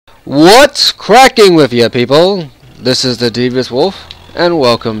What's cracking with you people? This is the Devious Wolf, and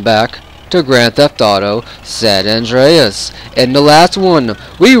welcome back to Grand Theft Auto San Andreas. In the last one,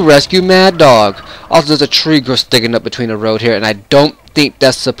 we rescued Mad Dog. Also, there's a tree sticking up between the road here, and I don't think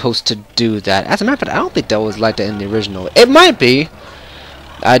that's supposed to do that. As a matter of fact, I don't think that was like that in the original. It might be.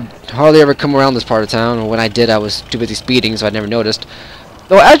 I'd hardly ever come around this part of town, or when I did, I was too busy speeding, so I never noticed.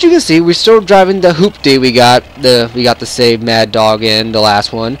 Well, as you can see, we're still driving the hoopty we got to save Mad Dog in the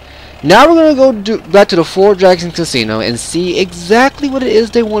last one. Now we're gonna go back to the Four Dragons Casino and see exactly what it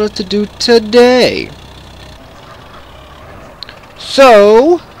is they want us to do today.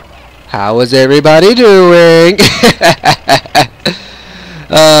 So, how is everybody doing?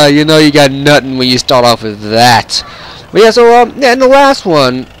 You know you got nothing when you start off with that. But yeah, so yeah, in the last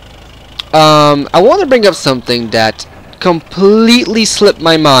one, I want to bring up something that completely slipped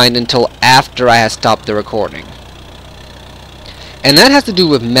my mind until after I had stopped the recording. And that has to do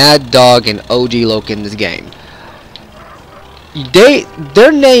with Mad Dog and OG Loke in this game.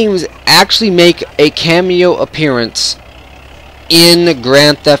 Their names actually make a cameo appearance in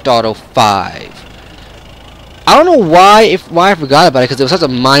Grand Theft Auto 5. I don't know why I forgot about it, because it was such a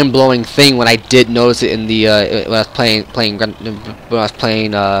mind-blowing thing when I did notice it in the when I was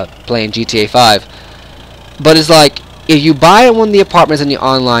playing GTA 5. But it's like, if you buy one of the apartments in the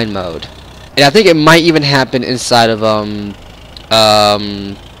online mode, and I think it might even happen inside of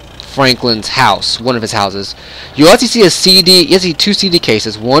Franklin's house, one of his houses, you actually see a CD. You see two CD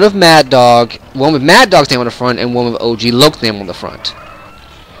cases, one with Mad Dog's name on the front, and one with OG Loke's name on the front.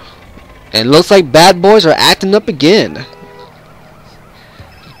 And it looks like bad boys are acting up again.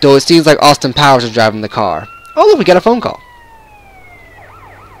 Though it seems like Austin Powers is driving the car. Oh look, we got a phone call.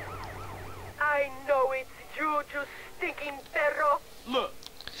 I know it's you stinking perro. Look,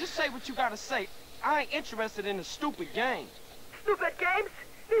 just say what you gotta say. I ain't interested in the stupid game. Stupid games?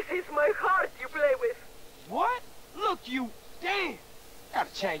 This is my heart you play with. What? Look, you... Damn!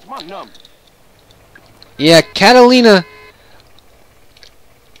 Gotta change my number. Yeah, Catalina...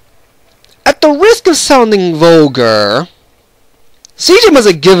 At the risk of sounding vulgar, CJ must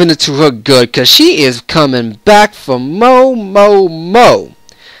have given it to her good, because she is coming back for mo.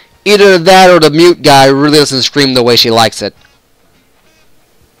 Either that or the mute guy really doesn't scream the way she likes it.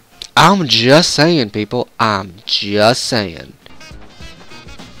 I'm just saying, people. I'm just saying.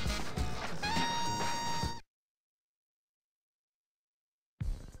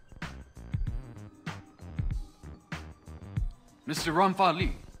 Mr.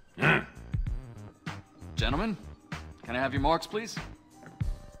 Ramfali. Gentlemen, can I have your marks, please?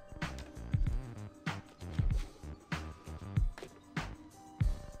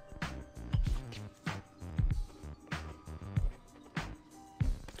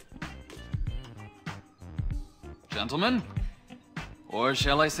 Gentlemen? Or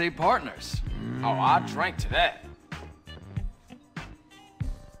shall I say partners? Oh, I drank to that.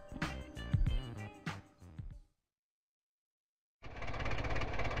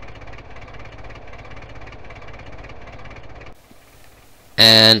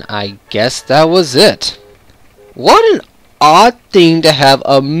 And I guess that was it. What an odd thing to have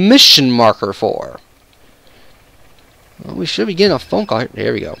a mission marker for. Well, we should be getting a phone call.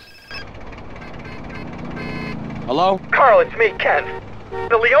 Here we go. Hello? Carl, it's me, Ken.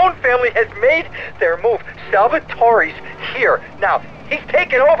 The Leone family has made their move. Salvatore's here. Now, he's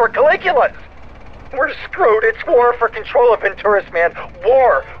taken over Caligula's. We're screwed. It's war for control of Venturas, man.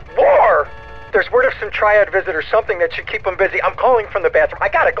 War! War! There's word of some triad visitors, something that should keep them busy. I'm calling from the bathroom. I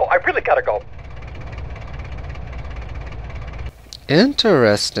gotta go. I really gotta go.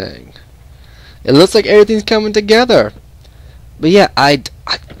 Interesting. It looks like everything's coming together. But yeah,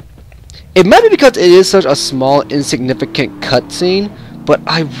 it might be because it is such a small, insignificant cutscene, but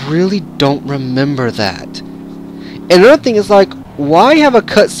I really don't remember that. And another thing is, like, why have a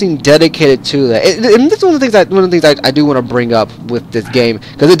cutscene dedicated to that? And this is one of the things I do want to bring up with this game,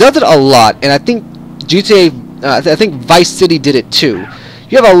 because it does it a lot, and I think GTA, I think Vice City did it too.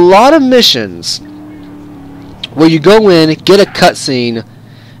 You have a lot of missions where you go in, get a cutscene,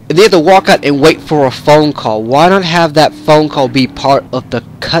 and they have to walk out and wait for a phone call. Why not have that phone call be part of the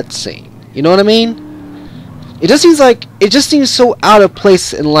cutscene? You know what I mean? It just seems so out of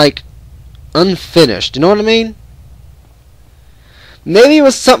place and like unfinished. You know what I mean? Maybe it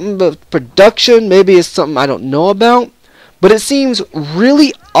was something with production, maybe it's something I don't know about, but it seems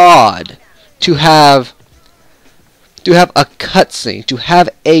really odd to have a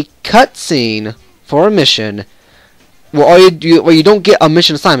cutscene for a mission where you don't get a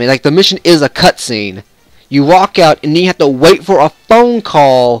mission assignment. Like, the mission is a cutscene. You walk out and then you have to wait for a phone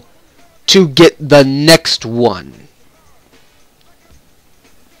call to get the next one.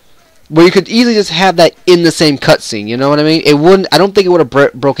 where you could easily just have that in the same cutscene. You know what I mean? It wouldn't. I don't think it would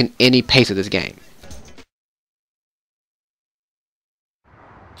have broken any pace of this game.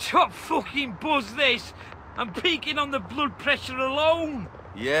 Top fucking buzz this! I'm peaking on the blood pressure alone!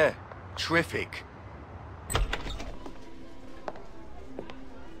 Yeah, terrific.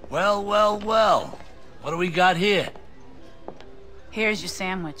 Well, well, well. What do we got here? Here's your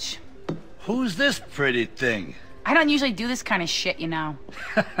sandwich. Who's this pretty thing? I don't usually do this kind of shit, you know.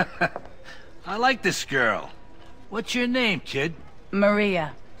 I like this girl. What's your name, kid?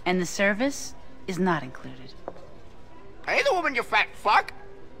 Maria. And the service is not included. Hey, the woman, you fat fuck!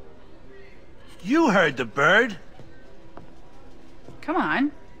 You heard the bird. Come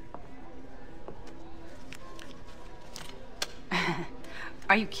on.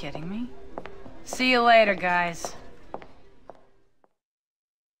 Are you kidding me? See you later, guys.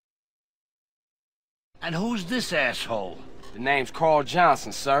 And who's this asshole? The name's Carl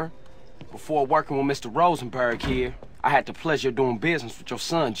Johnson, sir. Before working with Mr. Rosenberg here, I had the pleasure of doing business with your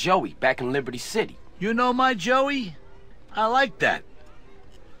son, Joey, back in Liberty City. You know my Joey? I like that.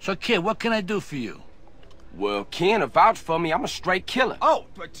 So, kid, what can I do for you? Well, Ken, vouch for me, I'm a straight killer. Oh,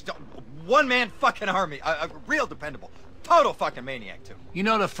 one-man fucking army. A real dependable. Total fucking maniac, too. You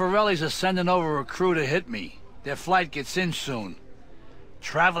know the Forellis are sending over a crew to hit me. Their flight gets in soon.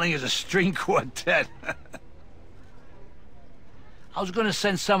 Traveling as a string quartet. I was gonna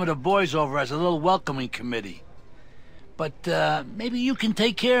send some of the boys over as a little welcoming committee. But, maybe you can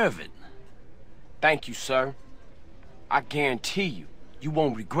take care of it. Thank you, sir. I guarantee you, you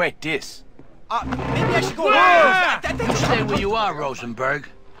won't regret this. Maybe I should go... You stay where you are, Rosenberg.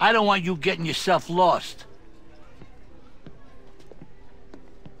 I don't want you getting yourself lost.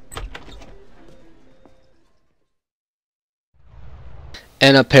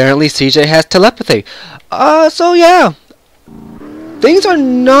 And apparently CJ has telepathy. So yeah. Things are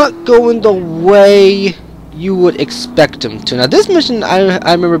not going the way you would expect them to. Now this mission I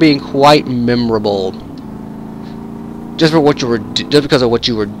remember being quite memorable. Just for what you were just because of what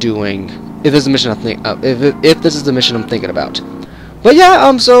you were doing. If this is the mission I think if this is the mission I'm thinking about. But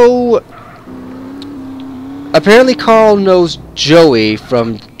yeah, so apparently Carl knows Joey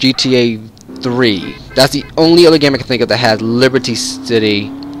from GTA 3. That's the only other game I can think of that has Liberty City,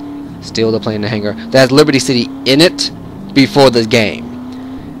 still the plane in the hangar, that has Liberty City in it before the game.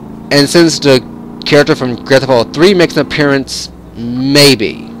 And since the character from Grand Theft Auto 3 makes an appearance,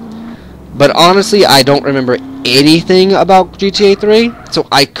 maybe. But honestly, I don't remember anything about GTA 3, so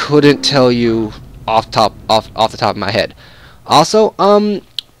I couldn't tell you off the top of my head. Also,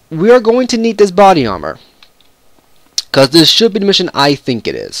 we are going to need this body armor, because this should be the mission I think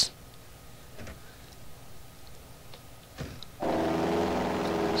it is.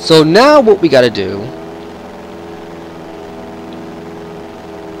 So now what we gotta do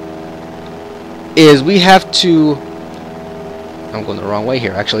is we have to, I'm going the wrong way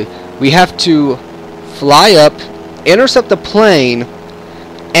here actually, we have to fly up, intercept the plane,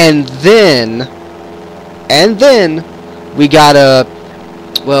 and then we gotta,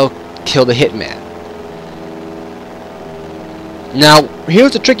 well, kill the hitman. Now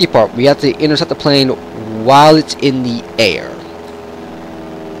here's the tricky part, we have to intercept the plane while it's in the air.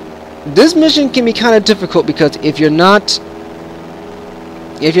 This mission can be kind of difficult because if you're not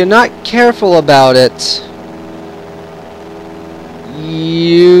careful about it,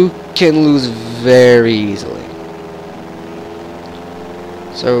 you can lose very easily.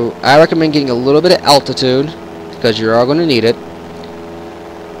 So I recommend getting a little bit of altitude because you are going to need it,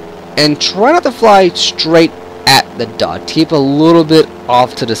 and try not to fly straight at the dot. Keep a little bit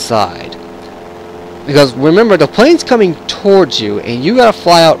off to the side. Because remember, the plane's coming towards you, and you gotta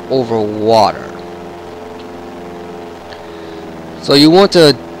fly out over water. So you want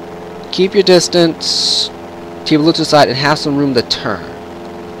to keep your distance, keep a little to the side, and have some room to turn.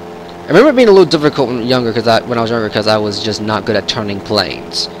 I remember it being a little difficult when I was younger, because I was just not good at turning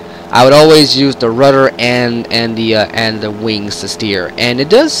planes. I would always use the rudder and the wings to steer, and it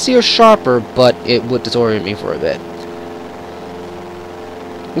does steer sharper, but it would disorient me for a bit.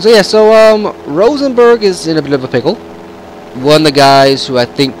 So yeah, so Rosenberg is in a bit of a pickle. One of the guys who I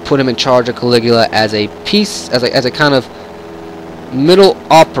think put him in charge of Caligula as a kind of middle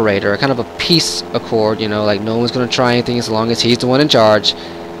operator, a kind of a peace accord, you know, like no one's gonna try anything as long as he's the one in charge,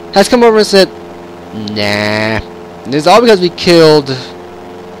 has come over and said, nah. And this is all because we killed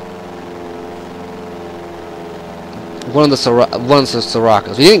one of the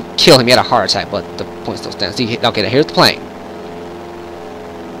Soracas. We didn't kill him, he had a heart attack, but the point still stands. Okay, now here's the plane.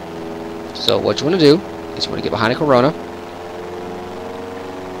 So what you want to do is you want to get behind a Corona,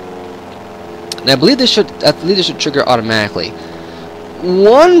 and I believe this should trigger automatically.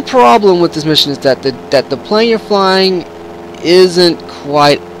 one problem with this mission is that the plane you're flying isn't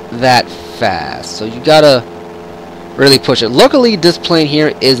quite that fast, so you gotta really push it. Luckily, this plane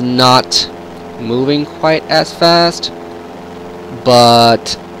here is not moving quite as fast, but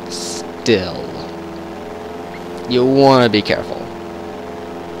still, you want to be careful.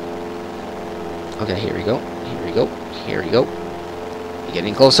 Okay, here we go. Here we go. Here we go.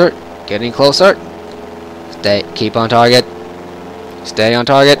 Getting closer. Getting closer. Stay. Keep on target. Stay on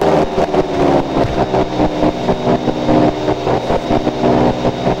target.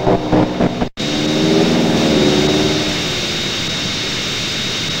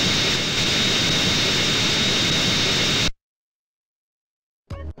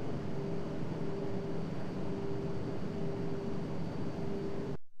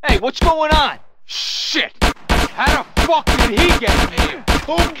 Hey, what's going on? Shit! How the fuck did he get here?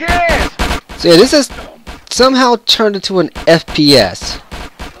 Who cares? So yeah, this has somehow turned into an FPS.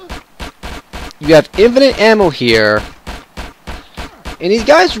 You have infinite ammo here, and these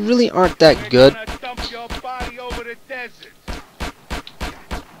guys really aren't that good. Dump your body over the desert.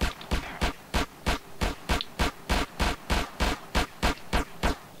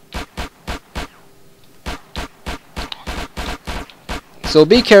 So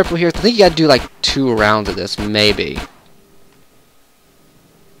be careful here. I think you gotta do like 2 rounds of this, maybe.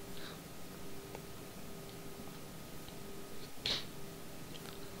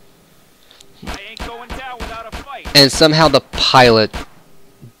 I ain't going down without a fight. And somehow the pilot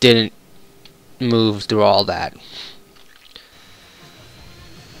didn't move through all that.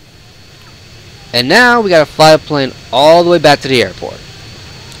 And now we gotta fly a plane all the way back to the airport.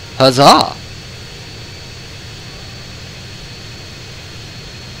 Huzzah!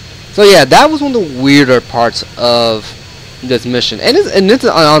 So yeah, that was one of the weirder parts of this mission, and this is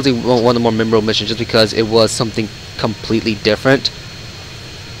honestly one of the more memorable missions, just because it was something completely different.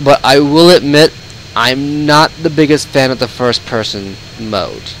 But I will admit, I'm not the biggest fan of the first-person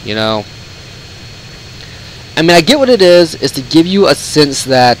mode. You know, I mean, I get what it is to give you a sense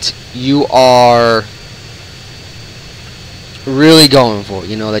that you are really going for it.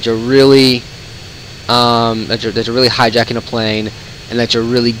 You know, that you're really that you're really hijacking a plane, and that you're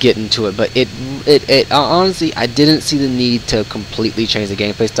really getting to it. But it honestly, I didn't see the need to completely change the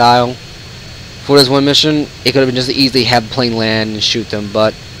gameplay style for this one mission. It could have been just easily have the plane land and shoot them,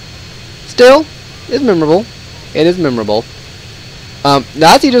 but still, it's memorable. It is memorable. Now,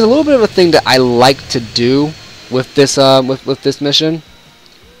 actually, there's a little bit of a thing that I like to do with this with this mission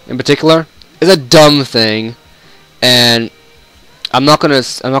in particular. It's a dumb thing, and I'm not gonna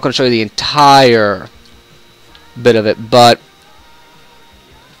show you the entire bit of it, but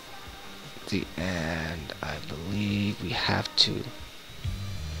and I believe we have to.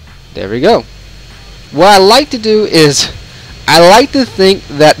 There we go. What I like to do is I like to think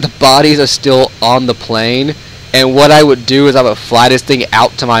that the bodies are still on the plane, and what I would do is I would fly this thing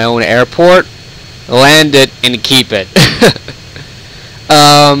out to my own airport, land it, and keep it.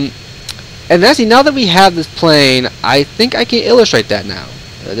 And actually, now that we have this plane, I think I can illustrate that now.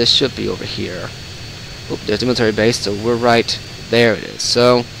 This should be over here. Oop, there's the military base, so we're right there. It is.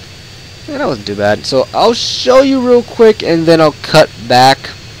 So yeah, that wasn't too bad. So I'll show you real quick, and then I'll cut back.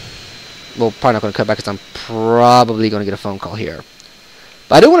 Well, probably not going to cut back because I'm probably going to get a phone call here.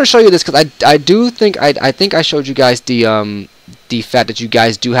 But I do want to show you this because I do think I think I showed you guys the fact that you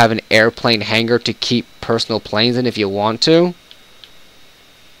guys do have an airplane hangar to keep personal planes in if you want to.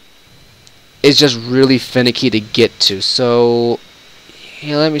 It's just really finicky to get to. So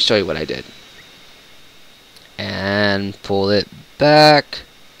here, let me show you what I did. And pull it back.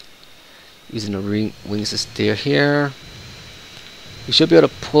 Using the wings to steer here. You should be able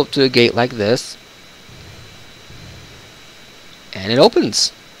to pull up to the gate like this. And it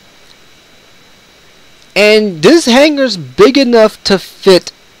opens. And this hangar's big enough to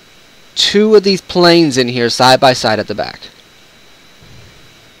fit 2 of these planes in here side by side at the back.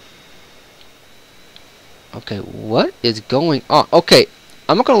 Okay, what is going on? Okay,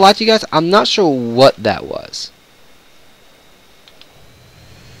 I'm not gonna lie to you guys, I'm not sure what that was.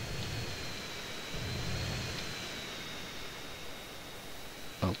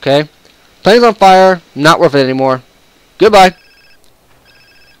 Okay. Plane's on fire. Not worth it anymore. Goodbye.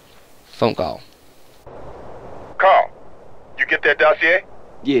 Phone call. Carl, you get that dossier?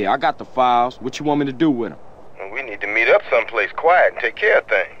 Yeah, I got the files. What you want me to do with them? Well, we need to meet up someplace quiet and take care of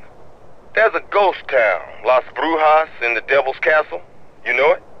things. There's a ghost town, Las Brujas, in the Devil's Castle. You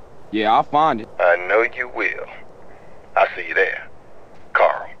know it? Yeah, I'll find it. I know you will. I'll see you there.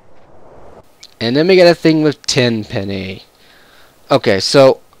 Carl. And then we get a thing with Tenpenny. Okay,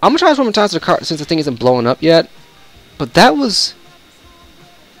 so I'm gonna try this one more time since the thing isn't blowing up yet. But that was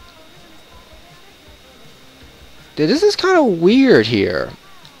This is kind of weird here.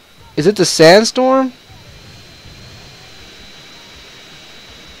 Is it the sandstorm?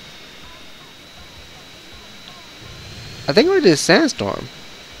 I think it is sandstorm.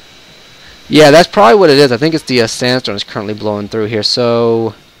 Yeah, that's probably what it is. I think it's the sandstorm that's currently blowing through here.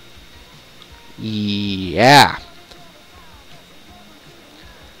 So, yeah.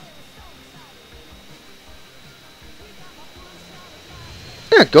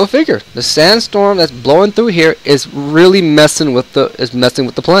 Yeah, go figure. The sandstorm that's blowing through here is really messing with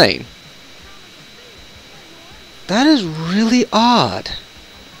the plane. That is really odd.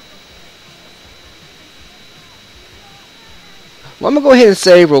 Well, I'm gonna go ahead and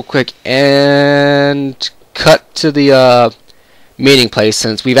save real quick and cut to the meeting place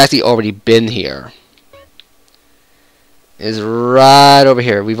since we've actually already been here. It's right over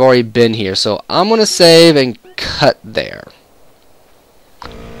here. We've already been here, so I'm gonna save and cut there.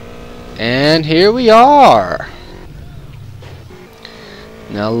 And here we are.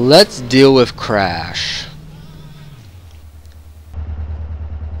 Now let's deal with Crash.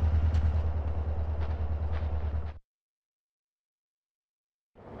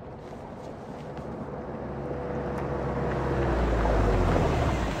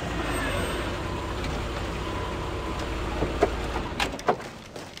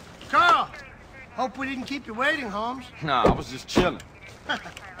 Carl! Hope we didn't keep you waiting, Holmes. Nah, I was just chilling.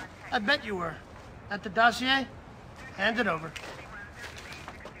 I bet you were. At the dossier? Hand it over.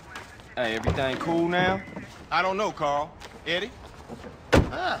 Hey, everything cool now? I don't know, Carl. Eddie?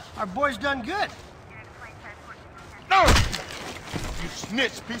 Ah, our boy's done good. No! You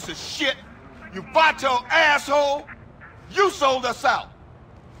snitch piece of shit! You vato asshole! You sold us out!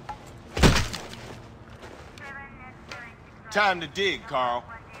 Time to dig, Carl.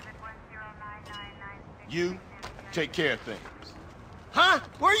 You take care of things. Huh?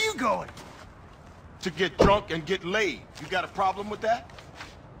 Where are you going? To get drunk and get laid. You got a problem with that?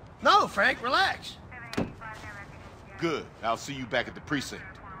 No, Frank, relax. Good. I'll see you back at the precinct.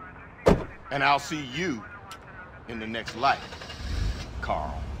 And I'll see you in the next life,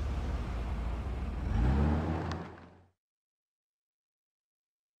 Carl.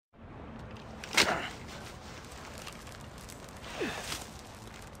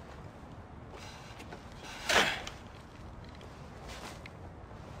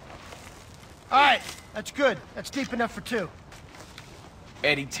 All right, that's good. That's deep enough for two.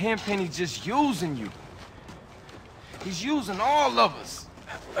 Eddie, Tenpenny's just using you. He's using all of us.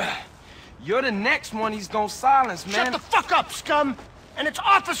 You're the next one he's gonna silence, man. Shut the fuck up, scum! And it's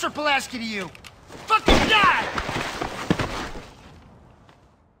Officer Pulaski to you. Fucking die!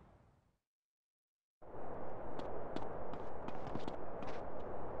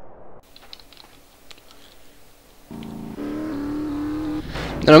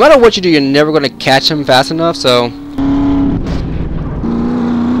 Now, no matter what you do, you're never going to catch him fast enough, so...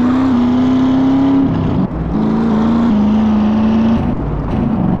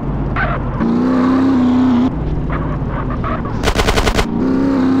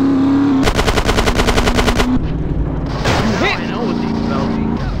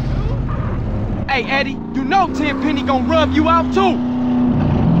 Hey, Eddie, you know Tenpenny gonna rub you out, too.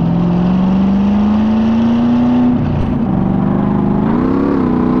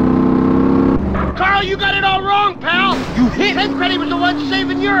 You got it all wrong, pal! You hit! Tenpenny was the one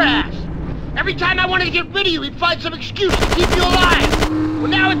saving your ass! Every time I wanted to get rid of you, he'd find some excuse to keep you alive! Well,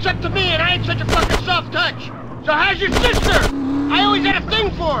 now it's up to me, and I ain't such a fucking soft touch! So how's your sister? I always had a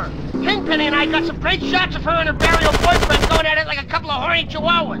thing for her! Tenpenny and I got some great shots of her and her burial boyfriend going at it like a couple of horny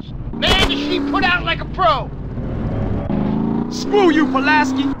chihuahuas! Man, does she put out like a pro! Screw you,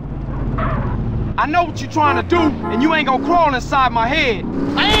 Pulaski! I know what you're trying to do, and you ain't gonna crawl inside my head!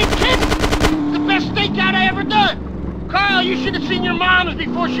 I ain't kidding! Best stakeout I ever done! Carl, you should have seen your mom's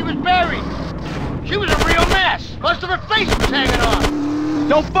before she was buried. She was a real mess. Most of her face was hanging off.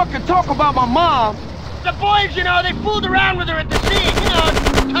 Don't fucking talk about my mom! The boys, you know, they fooled around with her at the scene, you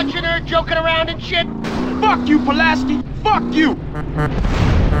know, touching her, joking around and shit. Fuck you, Pulaski! Fuck you!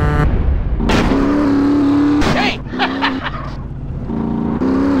 Hey!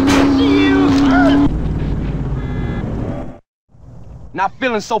 See you! Not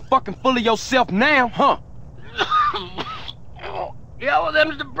feeling so fucking full of yourself now, huh? Yeah, well,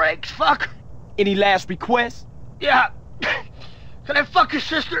 them's the breaks, fuck. Any last requests? Yeah. Can I fuck your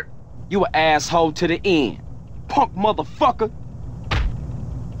sister? You an asshole to the end. Punk motherfucker.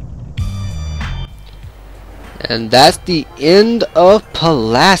 And that's the end of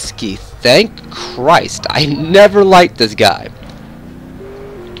Pulaski. Thank Christ. I never liked this guy.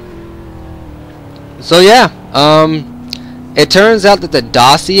 So yeah, it turns out that the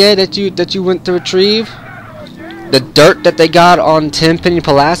dossier that you went to retrieve the dirt that they got on Tenpenny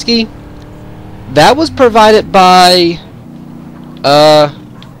Pulaski, that was provided by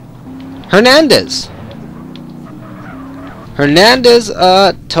Hernandez. Hernandez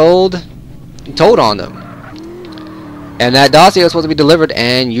told on them, and that dossier was supposed to be delivered,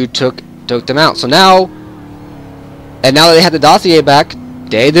 and you took them out. So now that they had the dossier back,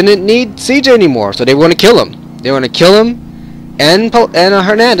 they didn't need CJ anymore. So they were going to kill him. They were going to kill him and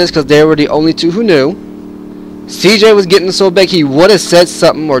Hernandez, because they were the only two who knew. CJ was getting so big he would have said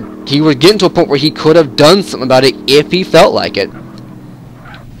something, or he was getting to a point where he could have done something about it if he felt like it.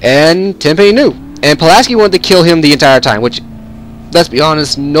 And Tenpenny knew. And Pulaski wanted to kill him the entire time, which, let's be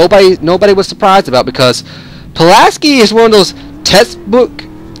honest, nobody was surprised about, because Pulaski is one of those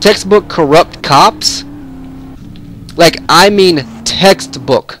textbook corrupt cops. Like, I mean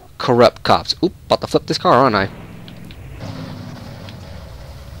textbook corrupt cops. Oop, about to flip this car, aren't I?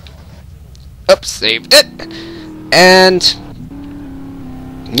 Oops, saved it. And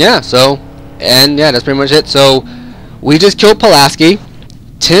yeah, that's pretty much it. So we just killed Pulaski.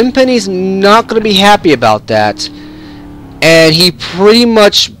 Tenpenny's not going to be happy about that, and he pretty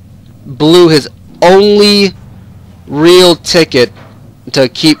much blew his only real ticket to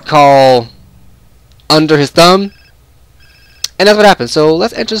keep Carl under his thumb, and that's what happened. So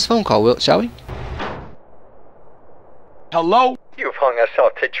let's enter this phone call, shall we? Hello? You've hung us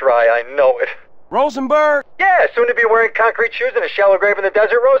out to dry, I know it. Rosenberg? Yeah, soon to be wearing concrete shoes in a shallow grave in the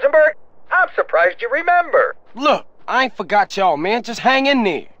desert, Rosenberg. I'm surprised you remember. Look, I ain't forgot y'all, man. Just hang in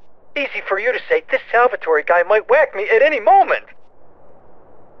there. Easy for you to say. This Salvatore guy might whack me at any moment.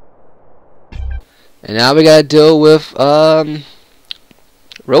 And now we gotta deal with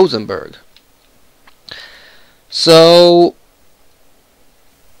Rosenberg. So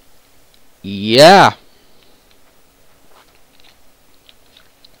yeah.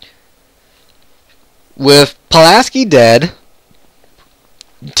 With Pulaski dead,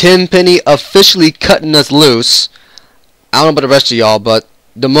 Tenpenny officially cutting us loose. I don't know about the rest of y'all, but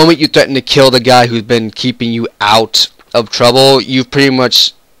the moment you threaten to kill the guy who's been keeping you out of trouble, you've pretty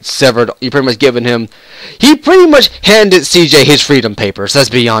much given him. He pretty much handed CJ his freedom papers. Let's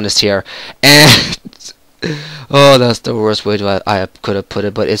be honest here. And oh, that's the worst way I could have put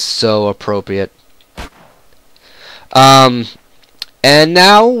it, but it's so appropriate. And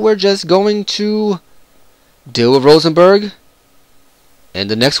now we're just going to deal with Rosenberg in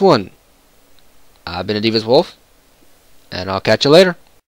the next one. I've been a Divas Wolf, and I'll catch you later.